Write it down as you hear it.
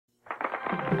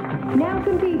Now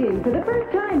competing for the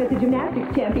first time at the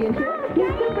gymnastics championship, the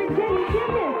Super Jenny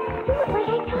Gymnast. Do it like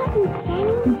I taught you,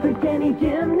 Jenny. Super Jenny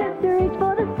Gymnast, to reach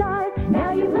for the stars.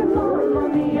 Now you perform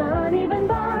on the uneven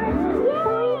bar.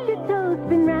 Point your toes,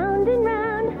 spin round and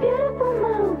round. Beautiful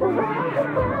moves around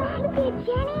and round. Look at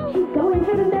Jenny. She's going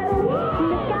for the medal.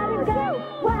 She's gotta go.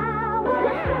 Wow,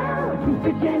 wow.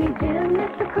 Super Jenny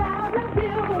Gymnast, the crowd loves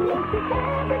you. Makes it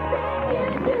everything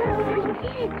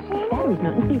you do. Batteries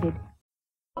not included.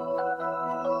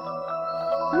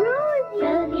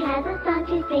 Rosie has a song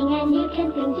to sing and you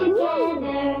can sing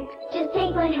together. Just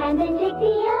take one hand and take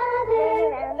the other.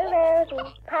 Around a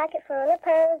rosy, pocket full of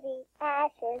posy,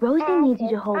 ashes. Rosie needs you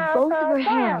to hold both of her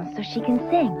hands so she can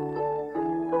sing.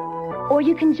 Or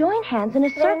you can join hands in a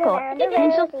circle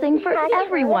and she'll sing for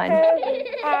everyone.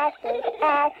 Ashes,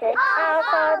 ashes, all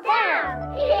fall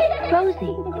down.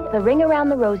 Rosie, the Ring Around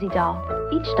the Rosie doll.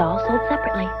 Each doll sold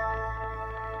separately.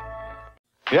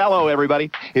 Hello,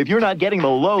 everybody. If you're not getting the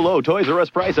low Toys R Us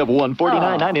price of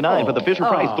 $149.99 for the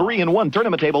Fisher-Price 3-in-1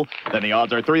 tournament table, then the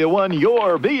odds are 3-to-1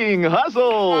 you're being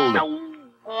hustled.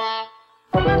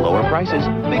 Lower prices,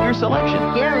 bigger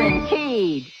selection.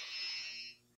 Guaranteed.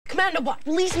 Commandobot,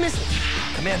 release missiles.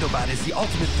 Commandobot is the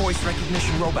ultimate voice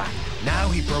recognition robot. Now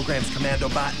he programs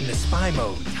Commandobot into spy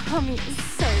mode. Tommy is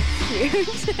so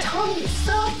cute. Tommy is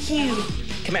so cute.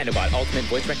 Commandobot, ultimate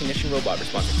voice recognition robot,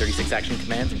 responds to 36 action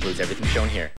commands, includes everything shown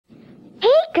here. Hey,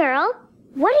 girl.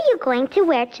 What are you going to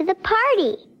wear to the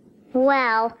party?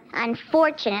 Well,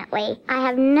 unfortunately, I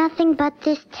have nothing but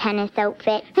this tennis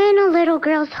outfit and a little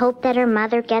girl's hope that her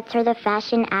mother gets her the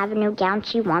Fashion Avenue gown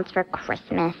she wants for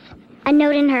Christmas. A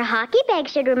note in her hockey bag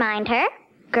should remind her.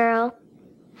 Girl,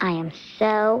 I am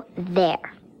so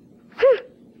there.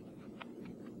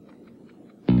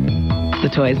 The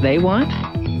toys they want,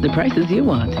 the prices you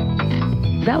want.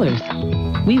 Zellers,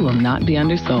 we will not be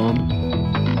undersold.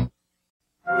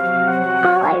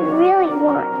 All I really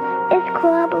want is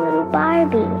club little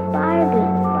Barbie, Barbie,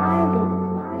 Barbie,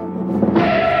 Barbie.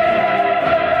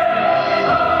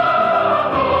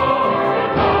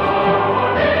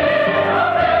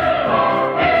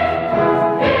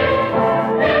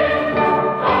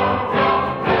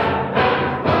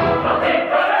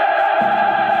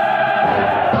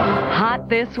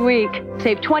 This week,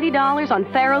 save $20 on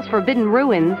Pharaoh's Forbidden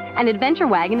Ruins, and Adventure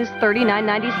Wagon is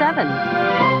 $39.97.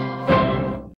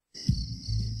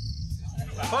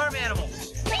 Farm animals.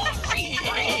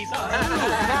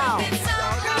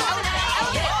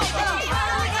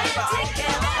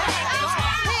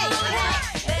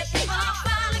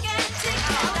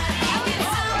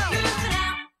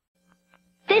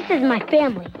 This is my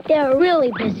family. They're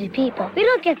really busy people. We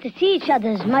don't get to see each other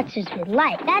as much as we'd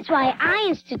like. That's why I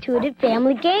instituted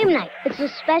Family Game Night. It's a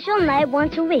special night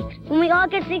once a week when we all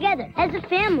get together as a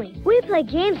family. We play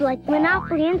games like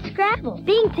Monopoly and Scrabble.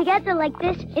 Being together like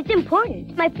this, it's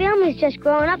important. My family's just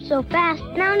growing up so fast,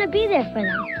 and I want to be there for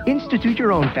them. Institute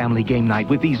your own Family Game Night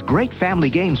with these great family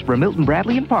games from Milton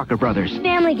Bradley and Parker Brothers.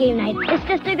 Family Game Night. It's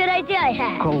just a good idea I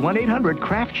had. Call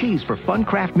 1-800-CRAFT-CHEESE for fun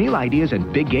craft meal ideas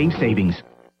and big game savings.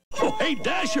 Oh, hey,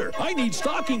 Dasher, I need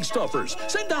stocking stuffers.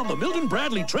 Send down the Milton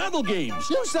Bradley travel games.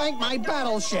 You sank my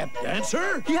battleship.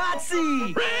 Dancer?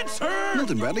 Yahtzee! Prancer!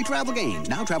 Milton Bradley travel games.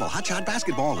 Now travel hotshot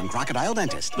basketball and crocodile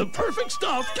dentist. The perfect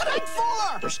stuff. Good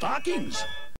for stockings.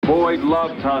 Boys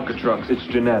love Tonka trucks. It's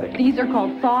genetic. These are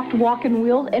called soft walking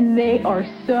wheels, and they are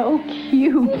so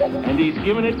cute. And he's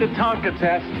giving it the Tonka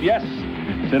test. Yes.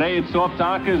 Today it's soft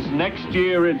Tonkas. Next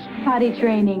year it's potty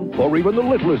training. For even the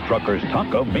littlest truckers,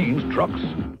 Tonka means trucks.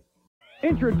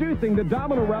 Introducing the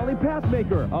Domino Rally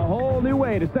Pathmaker, a whole new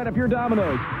way to set up your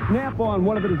dominoes. Snap on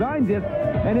one of the design discs,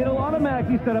 and it'll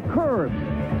automatically set up curves,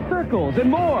 circles,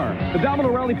 and more. The Domino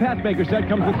Rally Pathmaker set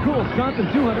comes with cool stunts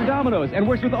and 200 dominoes, and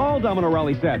works with all Domino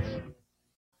Rally sets.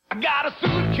 I got a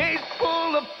suitcase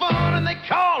full of fun, and they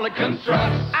call it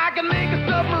construct. I can make a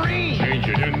submarine, change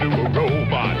it into a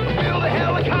robot, build a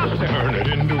helicopter, turn it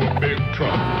into a big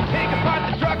truck, take apart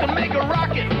the truck and make a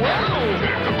rocket. Whoa!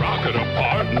 Take the rocket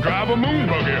apart and drive a moon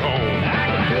buggy home.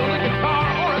 I can build a guitar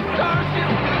or a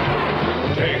starship.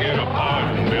 Take it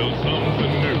apart and build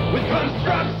something new with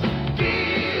Constructs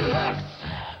Deluxe.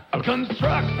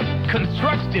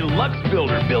 Constructs Deluxe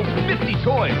Builder builds 50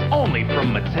 toys only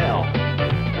from Mattel.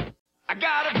 I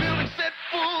got a building set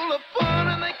full of fun,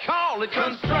 and they call it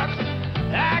Constructs.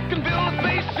 I can build a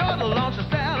space shuttle, launch a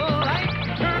satellite,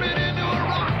 turn it into a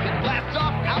rocket, blast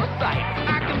off out of sight.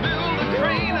 I can build a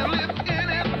train and lift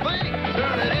anything,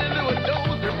 turn it into a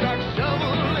dozer, start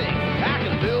shoveling. I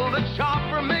can build a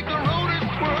chopper, make the rotors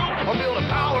swirl, or build a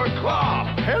power claw.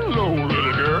 Hello,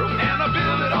 little girl. And I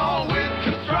build it all with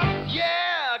Constructs.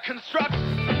 Yeah, Constructs.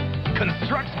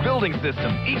 Constructs building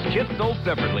systems. Each kit sold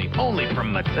separately, only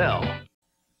from Mattel.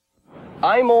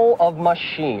 I'm all of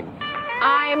machine.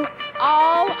 I'm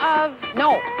all of...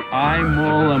 No. I'm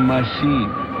all a machine.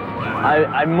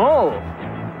 I'm all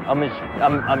a machine.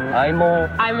 I'm all...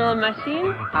 I'm a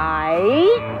machine.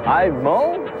 I'm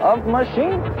all of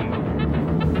machine.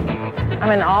 I'm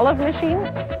an olive machine.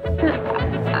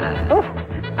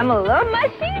 I'm a love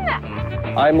machine.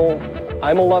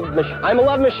 I'm a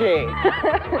love machine.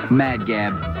 Mad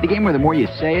Gab, the game where the more you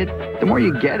say it, the more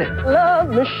you get it. Love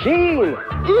machine.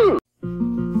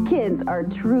 Kids are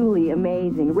truly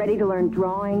amazing, ready to learn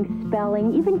drawing,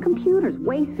 spelling, even computers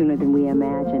way sooner than we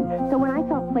imagined. So when I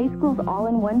saw Play School's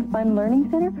all-in-one fun learning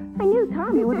center, I knew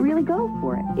Tommy would really go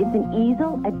for it. It's an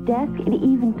easel, a desk, it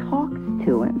even talks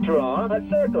to him. Draw a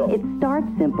circle. It starts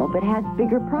simple, but has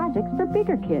bigger projects for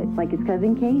bigger kids, like his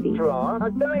cousin Katie. Draw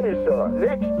a dinosaur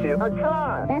next to a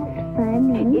car. That's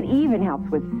funny. It even helps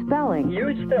with spelling.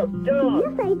 You spelled dog.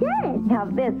 Yes, I did. Now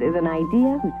this is an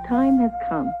idea whose time has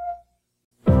come.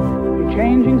 You're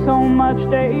changing so much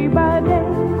day by day.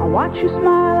 I watch you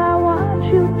smile, I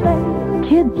watch you play.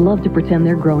 Kids love to pretend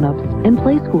they're grown-ups, and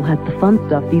Play School has the fun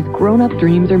stuff these grown-up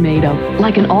dreams are made of,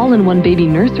 like an all-in-one baby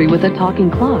nursery with a talking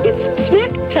clock, It's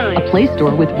snack time. a play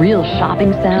store with real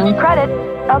shopping sounds, Credit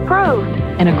approved.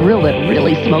 and a grill that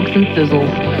really smokes and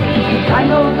sizzles. Time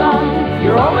goes on,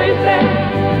 you're always there,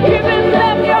 giving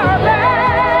them your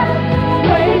best.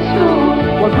 Play School,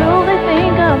 what will they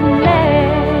think of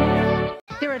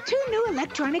next? There are 2 new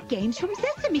electronic games from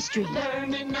Sesame Street.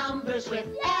 Learning numbers with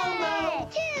Elmo.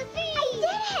 2, 3.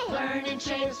 Learning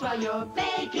shapes while you're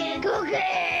baking.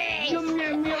 Cookies. Yum,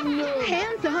 yum, yum, yum.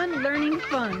 Hands-on learning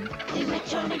fun.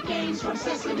 Electronic games from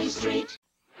Sesame Street.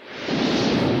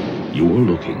 You're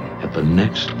looking at the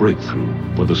next breakthrough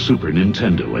for the Super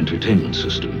Nintendo Entertainment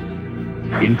System.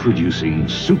 Introducing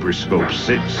Super Scope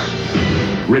 6.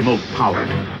 Remote-powered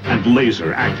and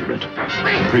laser-accurate.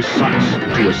 Precise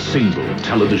to a single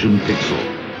television pixel.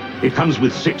 It comes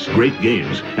with 6 great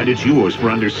games, and it's yours for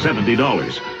under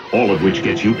 $70. All of which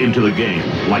gets you into the game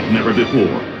like never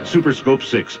before. Super Scope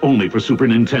 6 only for Super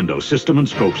Nintendo. System and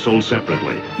scope sold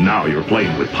separately. Now you're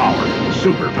playing with power.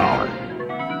 Super power.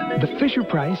 The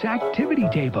Fisher-Price Activity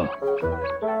Table.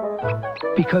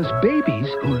 Because babies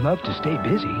who love to stay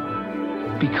busy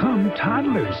become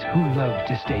toddlers who love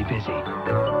to stay busy.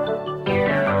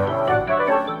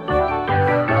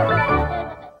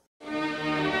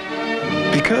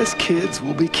 Because kids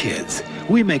will be kids,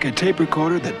 we make a tape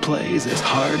recorder that plays as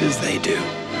hard as they do.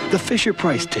 The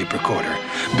Fisher-Price tape recorder,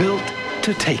 built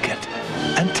to take it,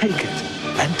 and take it,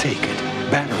 and take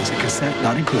it. Batteries and cassette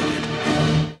not included.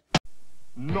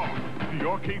 Knock, the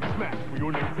arcade smash for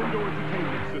your Nintendo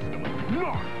Entertainment System.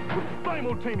 Knock, with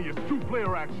simultaneous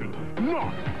 2-player action.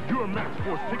 Knock, your match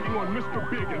force taking on Mr.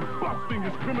 Big and busting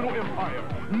his criminal empire.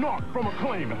 Knock from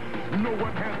Acclaim. No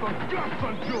one has the guts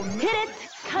until now. Hit it!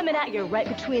 Coming at you right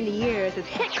between the ears is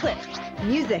Hit Clips.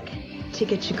 Music to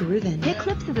get you grooving. Hit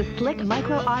Clips is a slick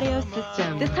micro audio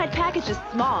system. This tight package is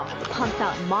small, pumps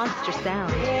out monster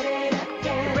sound.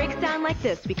 It breaks down like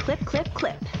this. We clip, clip,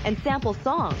 clip, and sample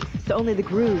songs, so only the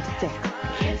groove sticks.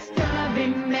 It's gonna be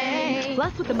made.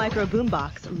 Plus, with the micro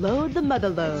boombox, load the mother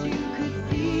load.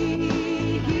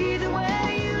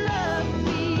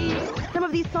 Some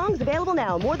of these songs available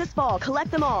now. More this fall.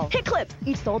 Collect them all. Hit Clips,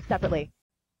 each sold separately.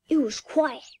 It was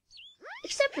quiet,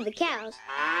 except for the cows.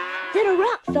 Then a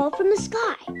rock fell from the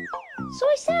sky, so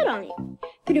I sat on it.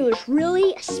 But it was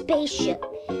really a spaceship.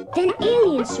 Then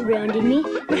aliens surrounded me,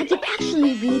 and I could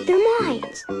actually read their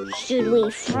minds. Should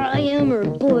we fry him or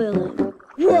boil him?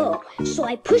 Whoa, so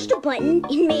I pushed a button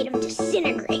and made him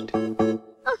disintegrate.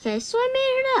 Okay, so I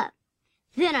made it up.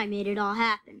 Then I made it all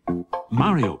happen.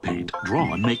 Mario Paint.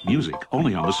 Draw and make music.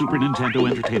 Only on the Super Nintendo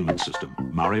Entertainment System.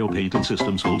 Mario Paint and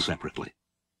systems sold separately.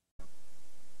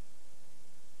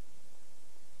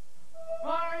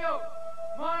 Mario!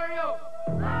 Mario!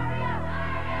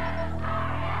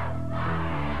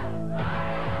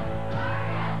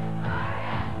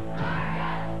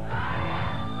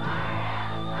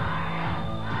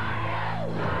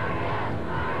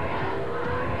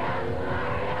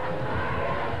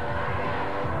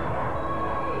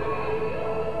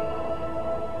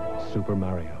 Super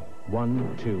Mario.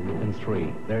 1, 2, and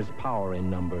 3. There's power in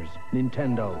numbers.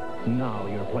 Nintendo. Now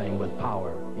you're playing with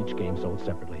power. Each game sold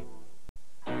separately.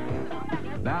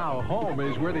 Now home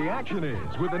is where the action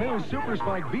is with the new Super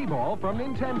Spike V-Ball from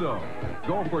Nintendo.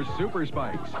 Go for super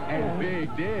spikes and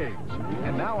big digs.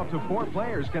 And now up to 4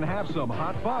 players can have some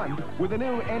hot fun with the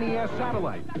new NES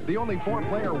Satellite, the only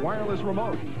 4-player wireless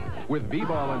remote. With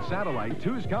V-Ball and Satellite,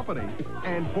 2's company,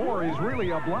 and 4 is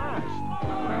really a blast.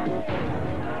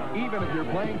 even if you're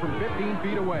playing from 15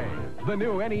 feet away. The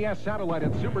new NES Satellite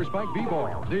and Super Spike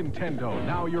V-Ball. Nintendo,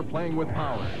 now you're playing with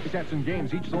power. Sets and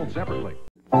games each sold separately.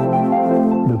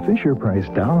 The Fisher-Price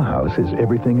dollhouse is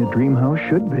everything a dream house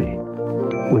should be.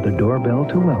 With a doorbell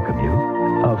to welcome you,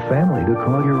 a family to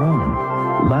call your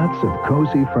own, lots of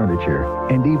cozy furniture,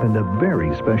 and even a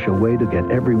very special way to get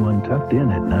everyone tucked in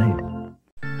at night.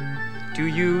 Do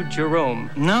you, Jerome?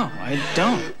 No, I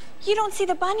don't. You don't see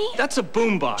the bunny? That's a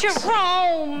boombox.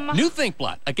 Jerome! New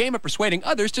ThinkBlot, a game of persuading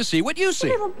others to see what you see.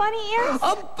 Little bunny ears?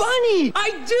 A bunny!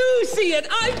 I do see it!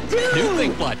 I do! New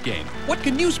ThinkBlot game. What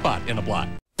can you spot in a blot?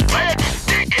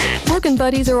 Working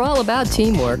buddies are all about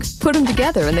teamwork. Put them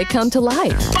together and they come to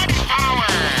life.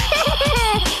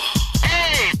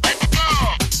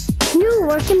 New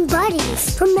working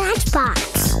buddies from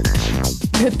Matchbox.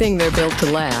 Good thing they're built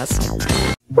to last.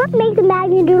 What makes a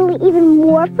Magnadoodle even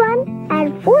more fun?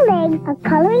 Add 4 legs, a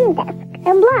coloring desk,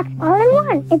 and blocks all in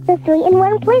one. It's a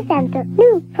 3-in-1 play center.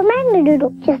 New for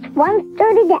Magnadoodle. Just one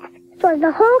sturdy desk. Stores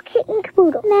the whole kit and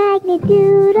caboodle.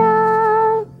 Magnadoodle.